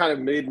one kind of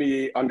made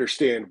me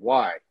understand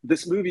why.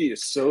 This movie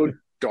is so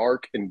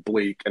dark and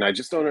bleak, and I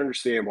just don't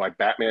understand why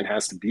Batman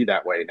has to be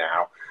that way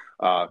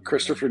now.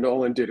 Christopher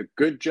Nolan did a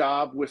good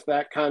job with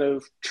that kind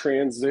of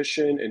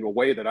transition in a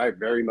way that I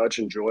very much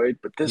enjoyed,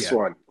 but this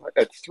one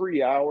at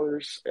 3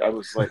 hours, I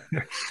was like,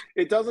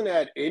 it doesn't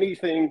add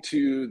anything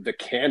to the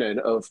canon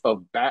of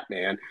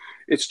Batman.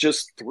 It's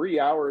just 3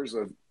 hours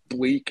of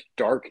bleak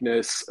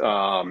darkness.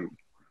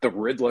 The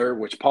Riddler,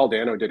 which Paul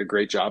Dano did a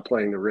great job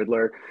playing the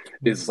Riddler,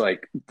 is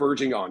like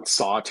verging on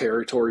Saw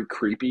territory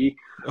creepy.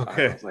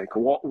 Okay. I was like,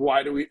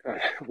 why do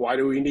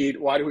we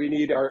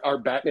need our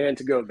Batman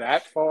to go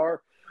that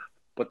far?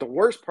 But the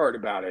worst part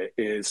about it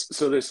is,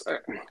 so this,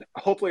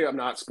 hopefully I'm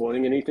not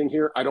spoiling anything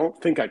here. I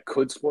don't think I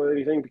could spoil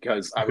anything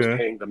because I was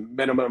paying the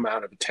minimum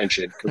amount of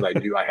attention because I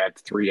knew I had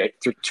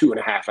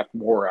 2.5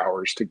 more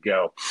hours to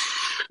go.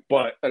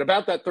 But at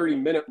about that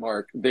 30-minute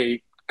mark,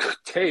 they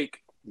take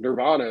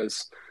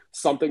Nirvana's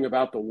Something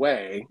About the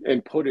Way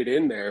and put it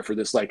in there for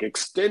this like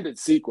extended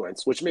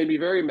sequence, which made me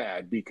very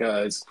mad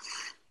because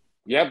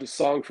you have the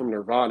song from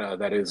Nirvana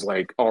that is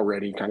like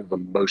already kind of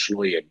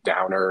emotionally a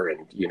downer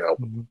and,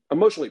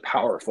 emotionally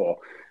powerful.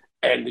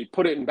 And they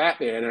put it in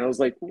Batman. And I was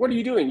like, what are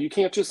you doing? You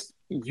can't just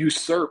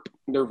usurp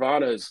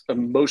Nirvana's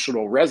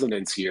emotional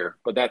resonance here.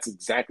 But that's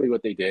exactly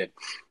what they did.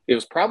 It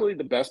was probably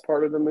the best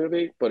part of the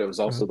movie, but it was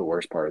also the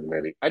worst part of the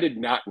movie. I did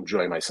not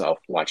enjoy myself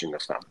watching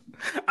this film.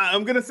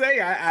 I'm gonna say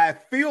I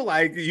feel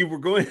like you were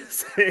going to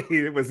say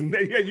it was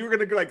you were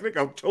gonna like make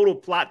a total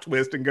plot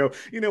twist and go,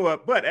 you know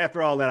what? But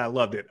after all that, I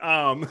loved it.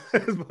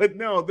 But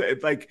no,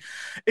 it's like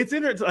it's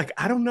interesting. Like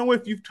I don't know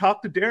if you've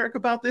talked to Derek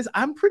about this.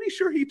 I'm pretty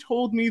sure he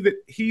told me that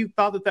he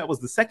thought that was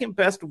the second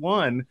best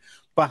one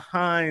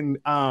behind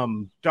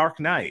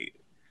Dark Knight.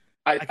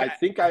 I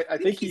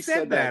think he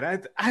said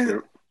that.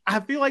 I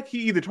feel like he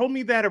either told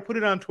me that or put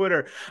it on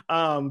Twitter.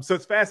 So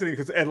it's fascinating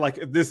because, and like,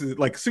 this is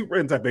like super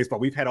inside baseball.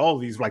 We've had all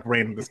these like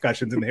random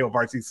discussions in the Hail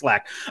Varsity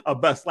Slack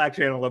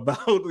channel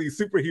about these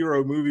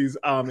superhero movies,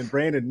 and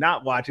Brandon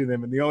not watching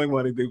them, and the only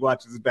one who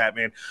watches is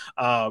Batman.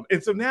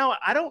 And so now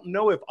I don't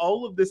know if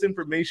all of this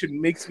information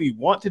makes me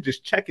want to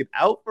just check it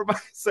out for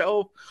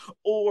myself,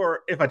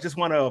 or if I just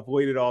want to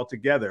avoid it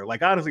altogether.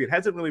 Like honestly, it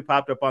hasn't really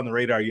popped up on the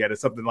radar yet.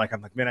 It's something like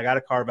I'm like, man, I got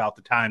to carve out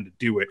the time to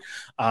do it,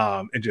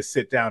 and just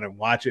sit down and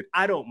watch it.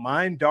 I don't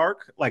mind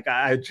dark. Like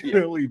I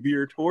generally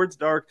veer towards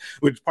dark,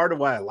 which is part of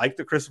why I like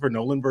the Christopher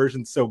Nolan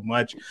version so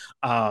much.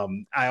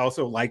 I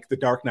also like the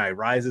Dark Knight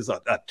Rises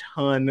a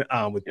ton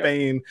with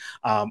Bane.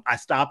 I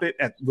stop it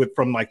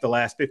from like the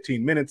last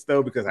 15 minutes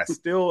though, because I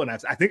still, and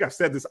I think I've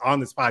said this on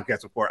this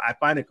podcast before, I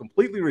find it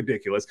completely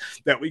ridiculous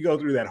that we go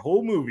through that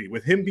whole movie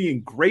with him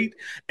being great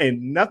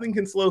and nothing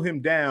can slow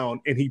him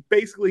down, and he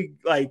basically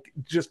like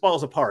just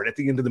falls apart at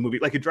the end of the movie.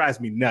 Like it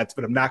drives me nuts,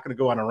 but I'm not going to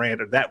go on a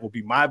rant, or that will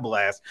be my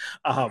blast.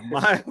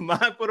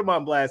 My put him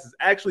on blast is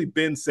actually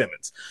Ben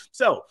Simmons.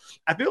 So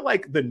I feel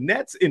like the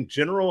Nets in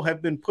general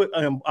have been put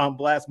on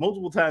blast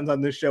multiple times on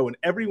this show, and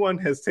everyone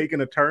has taken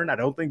a turn. I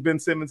don't think Ben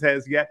Simmons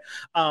has yet.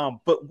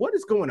 But what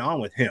is going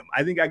on with him?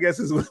 I guess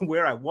is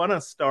where I want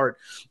to start,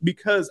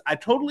 because I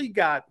totally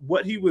got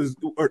what he was,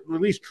 or at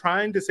least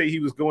trying to say he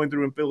was going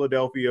through in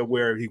Philadelphia,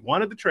 where he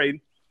wanted the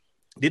trade.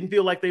 Didn't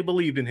feel like they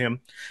believed in him.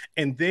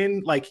 And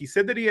then, like, he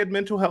said that he had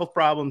mental health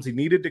problems. He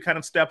needed to kind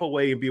of step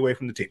away and be away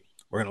from the team.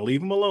 We're going to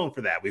leave him alone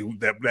for that.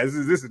 This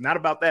is not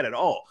about that at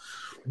all.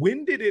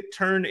 When did it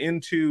turn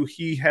into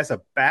he has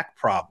a back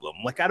problem?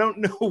 Like, I don't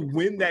know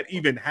when that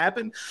even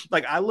happened.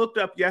 Like, I looked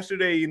up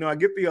yesterday, I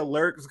get the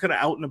alert. It's kind of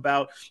out and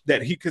about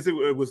that because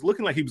it was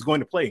looking like he was going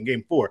to play in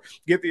game 4.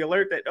 Get the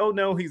alert that, oh,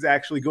 no, he's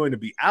actually going to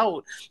be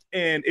out.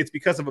 And it's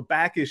because of a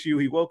back issue.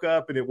 He woke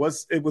up and it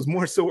was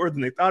more sore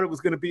than they thought it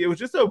was going to be. It was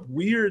just a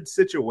weird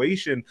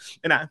situation.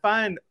 And I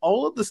find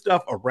all of the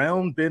stuff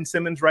around Ben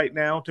Simmons right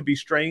now to be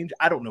strange.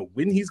 I don't know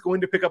when he's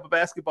going to pick up a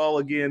basketball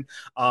again.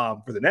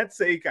 For the Nets'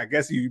 sake, I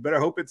guess you better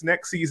hope it's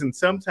next season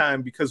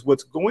sometime, because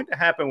what's going to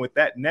happen with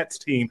that Nets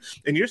team,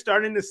 and you're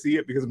starting to see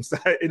it because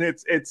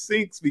it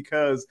sinks,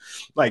 because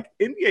like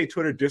NBA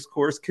Twitter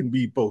discourse can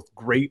be both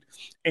great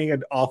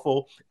and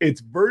awful.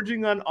 It's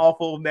verging on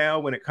awful now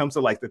when it comes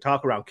to like the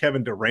talk around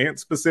Kevin Durant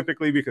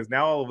specifically, because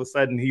now all of a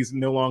sudden he's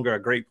no longer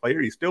a great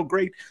player. He's still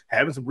great,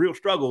 having some real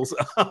struggles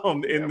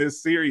in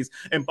this series.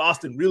 And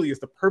Boston really is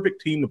the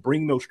perfect team to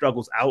bring those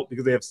struggles out,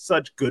 because they have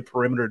such good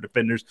perimeter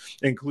defenders,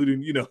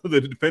 including,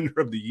 the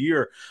defender of the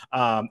year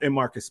in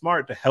Marcus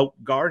Smart, to help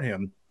guard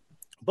him.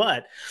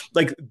 But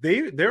like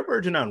they're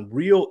verging on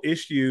real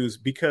issues,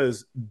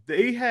 because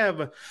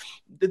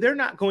they're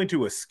not going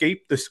to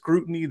escape the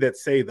scrutiny that,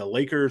 say, the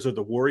Lakers or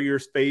the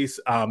Warriors face,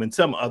 and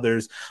some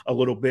others a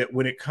little bit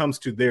when it comes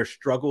to their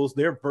struggles.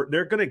 They're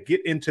going to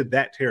get into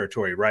that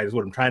territory, right, is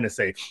what I'm trying to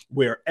say,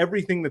 where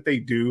everything that they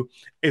do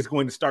is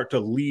going to start to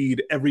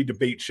lead every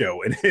debate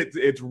show. And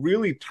it's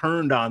really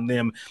turned on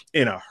them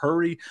in a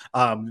hurry.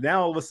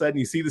 Now, all of a sudden,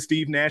 you see the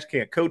Steve Nash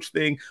can't coach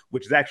thing,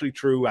 which is actually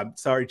true. I'm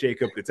sorry,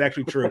 Jacob. It's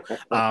actually true.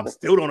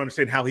 Still don't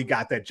understand how he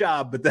got that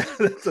job, but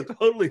that's a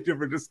totally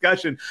different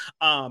discussion.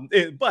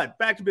 But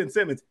back to Ben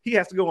Simmons, he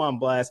has to go on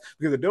blast,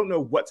 because I don't know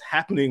what's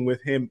happening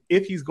with him,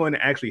 if he's going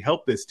to actually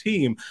help this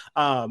team,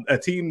 a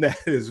team that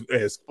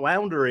is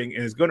floundering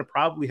and is going to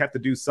probably have to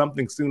do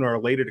something sooner or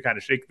later to kind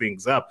of shake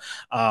things up.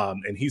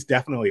 And he's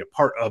definitely a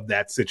part of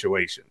that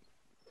situation.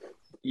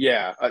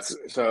 Yeah.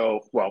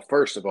 Well,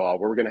 first of all,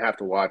 we're going to have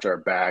to watch our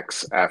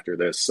backs after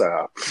this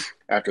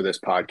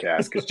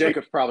podcast, because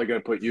Jacob's probably going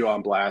to put you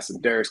on blast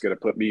and Derek's going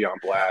to put me on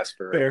blast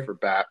for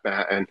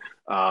Batman.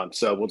 And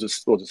so we'll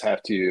just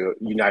have to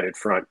united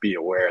front be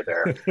aware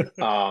there.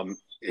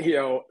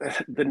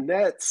 The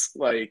Nets,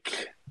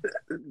 like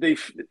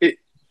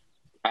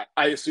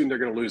I assume they're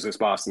going to lose this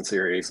Boston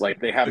series.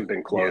 Like, they haven't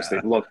been close. Yeah.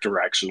 They've looked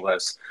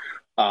directionless.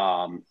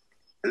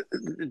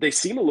 They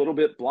seem a little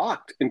bit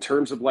blocked in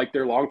terms of like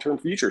their long-term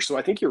future. So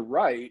I think you're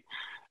right.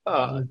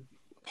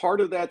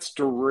 Part of that's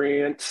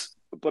Durant,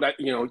 but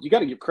you got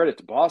to give credit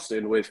to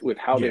Boston with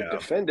how they've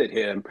defended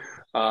him.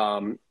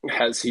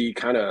 Has he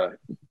kind of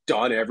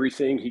done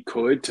everything he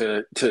could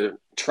to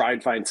try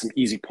and find some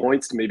easy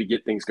points to maybe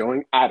get things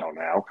going? I don't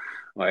know.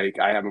 Like,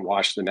 I haven't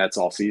watched the Nets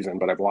all season,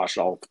 but I've watched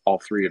all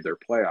 3 of their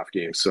playoff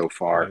games so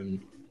far.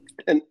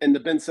 And the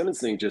Ben Simmons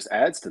thing just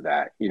adds to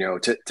that,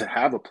 to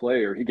have a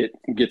player, he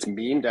gets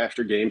memed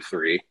after game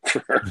 3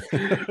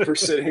 for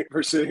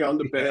sitting on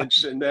the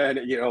bench. And then,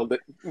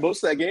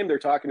 most of that game they're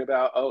talking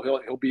about,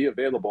 he'll be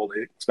available.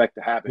 They expect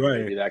to happen.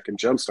 Right. Maybe that can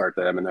jumpstart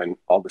them. And then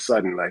all of a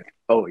sudden, like,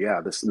 oh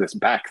yeah, this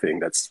back thing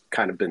that's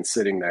kind of been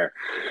sitting there.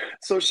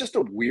 So it's just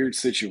a weird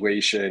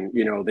situation.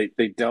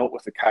 They dealt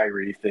with the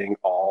Kyrie thing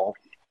all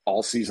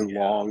season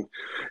long.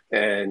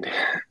 And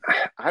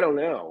I don't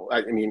know.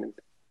 I mean,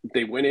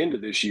 they went into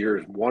this year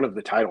as one of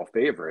the title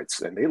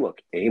favorites, and they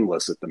look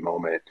aimless at the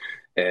moment.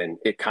 And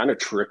it kind of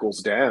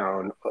trickles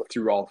down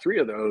through all 3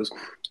 of those.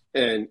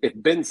 And if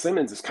Ben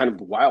Simmons is kind of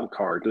the wild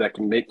card that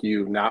can make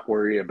you not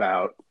worry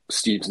about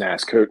Steve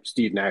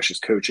Nash's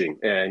coaching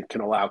and can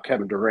allow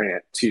Kevin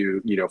Durant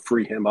to,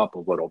 free him up a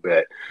little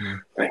bit, I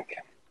think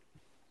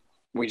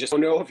we just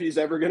don't know if he's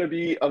ever going to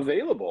be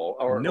available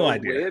or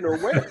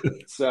when.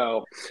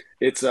 So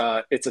it's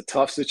a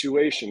tough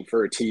situation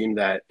for a team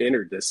that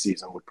entered this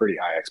season with pretty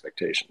high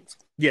expectations.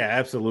 Yeah,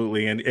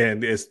 absolutely.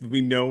 And as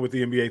we know with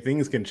the NBA,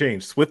 things can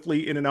change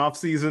swiftly in an off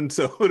season.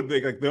 So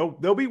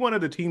they'll be one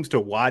of the teams to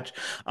watch,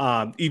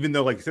 even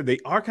though, like I said, they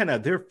are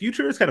their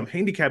future is kind of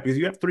handicapped because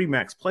you have 3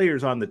 max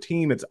players on the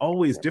team. It's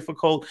always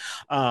difficult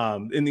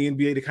in the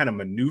NBA to kind of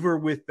maneuver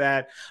with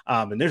that.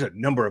 And there's a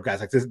number of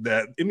guys like this.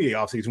 The NBA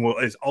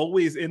offseason is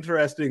always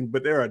interesting,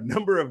 but there are a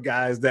number of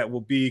guys that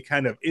will be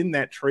kind of in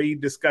that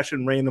trade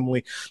discussion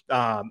randomly,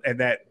 and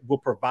that will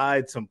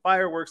provide some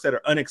fireworks that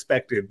are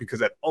unexpected because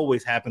that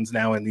always happens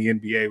now in the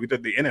NBA. We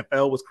thought the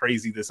NFL was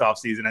crazy this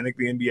offseason. I think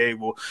the NBA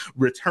will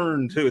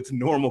return to its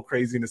normal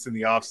craziness in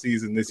the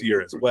offseason this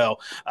year as well,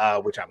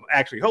 which I'm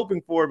actually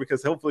hoping for,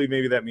 because hopefully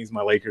maybe that means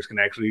my Lakers can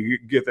actually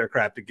get their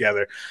crap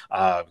together,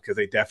 because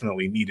they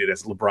definitely need it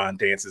as LeBron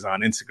dances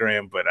on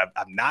Instagram. But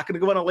I'm not going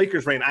to go on a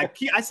Lakers rant.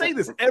 I say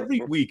this every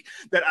week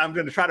that I'm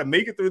going to try to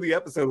make it through the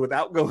episode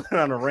without going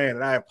on a rant.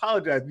 And I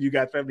apologize to you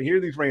guys for having to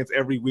hear these rants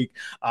every week,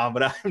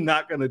 but I'm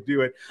not going to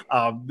do it.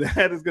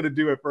 That is going to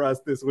do it for us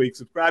this week.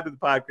 Subscribe to the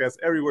podcast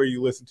everywhere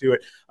you listen to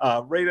it.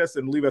 Rate us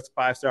and leave us a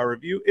 5-star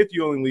review. If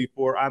you only leave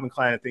 4, I'm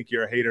inclined to think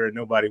you're a hater, and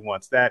nobody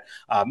wants that.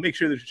 Make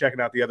sure that you're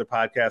checking out the other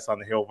podcasts on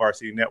the Hail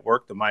Varsity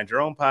Network, the Mind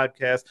Your Own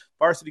podcast,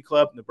 Varsity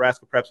Club,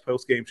 Nebraska Preps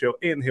postgame show,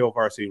 and the Hail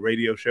Varsity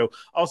radio show.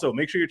 Also,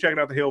 make sure you're checking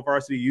out the Hail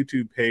Varsity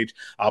YouTube page.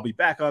 I'll be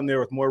back on there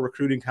with more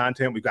recruiting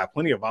content. We've got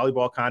plenty of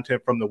volleyball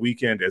content from the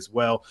weekend as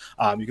well.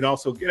 You can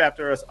also get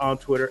after us on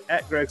Twitter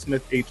at Greg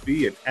Smith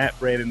HV and at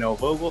Brandon L.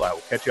 Vogel. I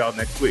will catch y'all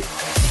next week.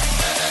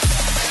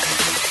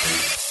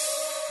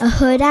 A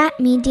Huda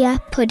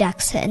Media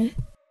Production.